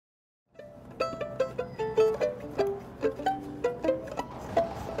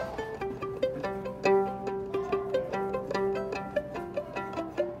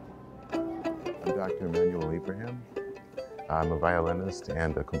I'm a violinist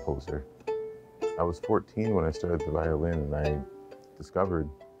and a composer. I was 14 when I started the violin, and I discovered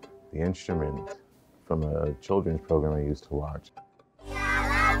the instrument from a children's program I used to watch.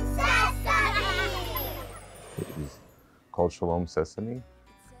 It was called Shalom Sesame.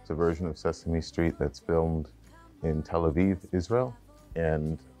 It's a version of Sesame Street that's filmed in Tel Aviv, Israel.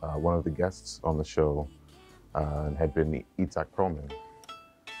 And one of the guests on the show had been Itzhak Perlman.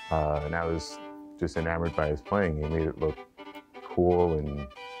 And I was just enamored by his playing. He made it look cool and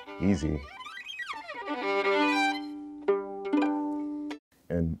easy.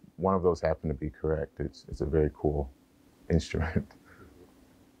 And one of those happened to be correct. It's a very cool instrument.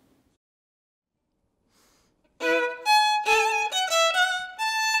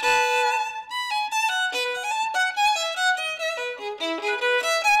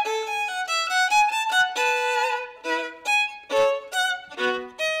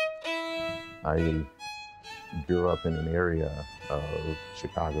 I grew up in an area of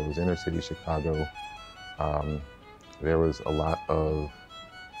Chicago, it was inner city Chicago. There was a lot of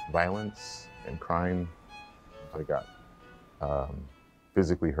violence and crime. I got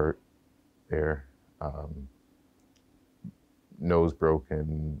physically hurt there, nose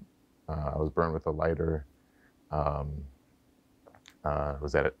broken, I was burned with a lighter, I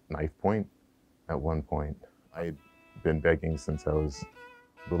was at a knife point at one point. I'd been begging since I was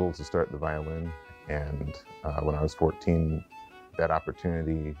little to start the violin, and when I was 14, that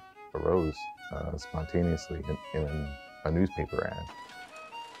opportunity arose spontaneously in a newspaper ad.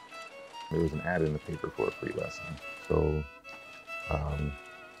 There was an ad in the paper for a free lesson, so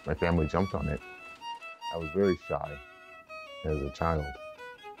my family jumped on it. I was very shy as a child,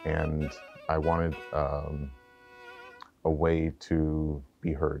 and I wanted a way to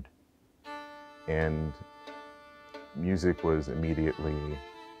be heard, and music was immediately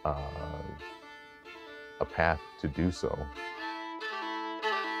a path to do so.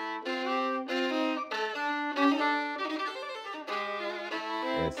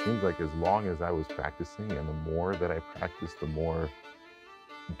 And it seemed like as long as I was practicing, and the more that I practiced, the more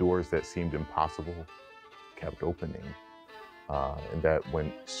doors that seemed impossible kept opening. And that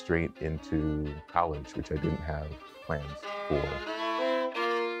went straight into college, which I didn't have plans for.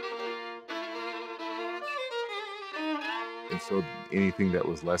 And so anything that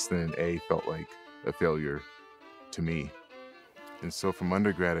was less than an A felt like a failure to me. And so from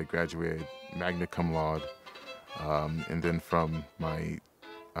undergrad, I graduated magna cum laude. And then for my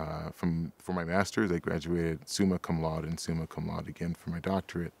master's, I graduated summa cum laude and summa cum laude again for my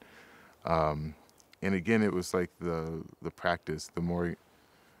doctorate. And again, it was like the practice. The more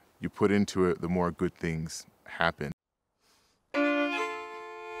you put into it, the more good things happen.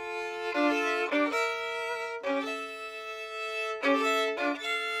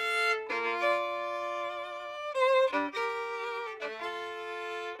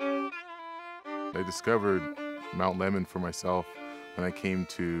 I discovered Mount Lemmon for myself when I came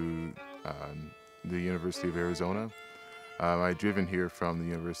to the University of Arizona. I'd driven here from the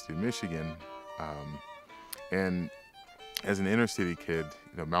University of Michigan, and as an inner city kid,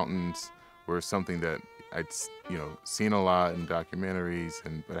 mountains were something that I'd seen a lot in documentaries,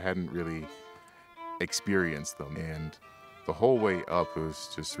 but I hadn't really experienced them. And the whole way up, it was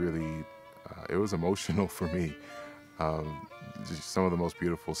just really, it was emotional for me. Just some of the most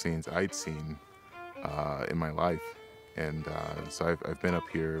beautiful scenes I'd seen in my life. And so I've been up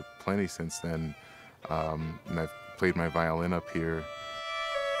here plenty since then, and I've played my violin up here.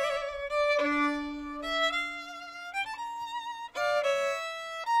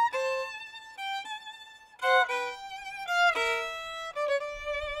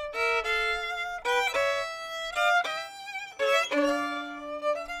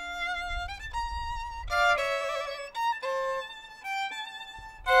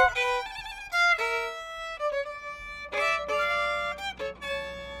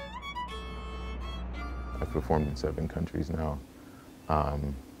 I've performed in 7 countries now.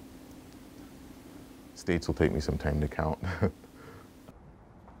 States will take me some time to count.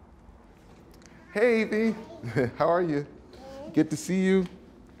 Hey, Evie, how are you? Good to see you.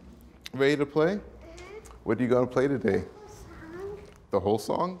 Ready to play? What are you gonna play today? The whole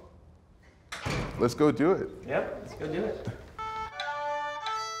song? Let's go do it. Yep, let's go do it.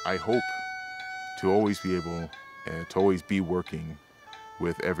 I hope to always be able to always be working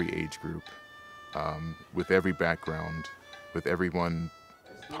with every age group. With every background, with everyone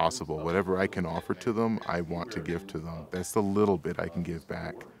possible. Whatever I can offer to them, I want to give to them. That's the little bit I can give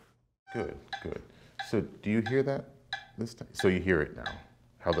back. Good, good. So do you hear that this time? So you hear it now,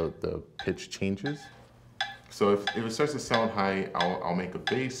 how the pitch changes? So if it starts to sound high, I'll make a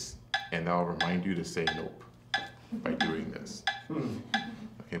bass, and I'll remind you to say nope by doing this.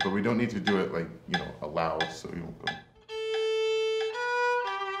 but we don't need to do it like, you know, aloud, so you won't go.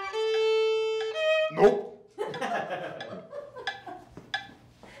 Nope.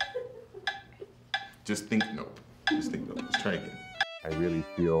 Just think nope. Just think nope. Let's try again. I really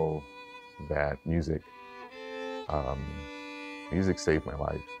feel that music saved my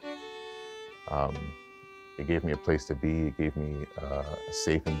life. It gave me a place to be. It gave me a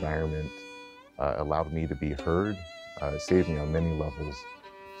safe environment. Allowed me to be heard. It saved me on many levels.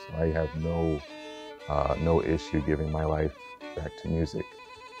 So I have no issue giving my life back to music.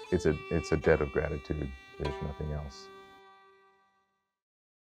 It's a debt of gratitude. There's nothing else.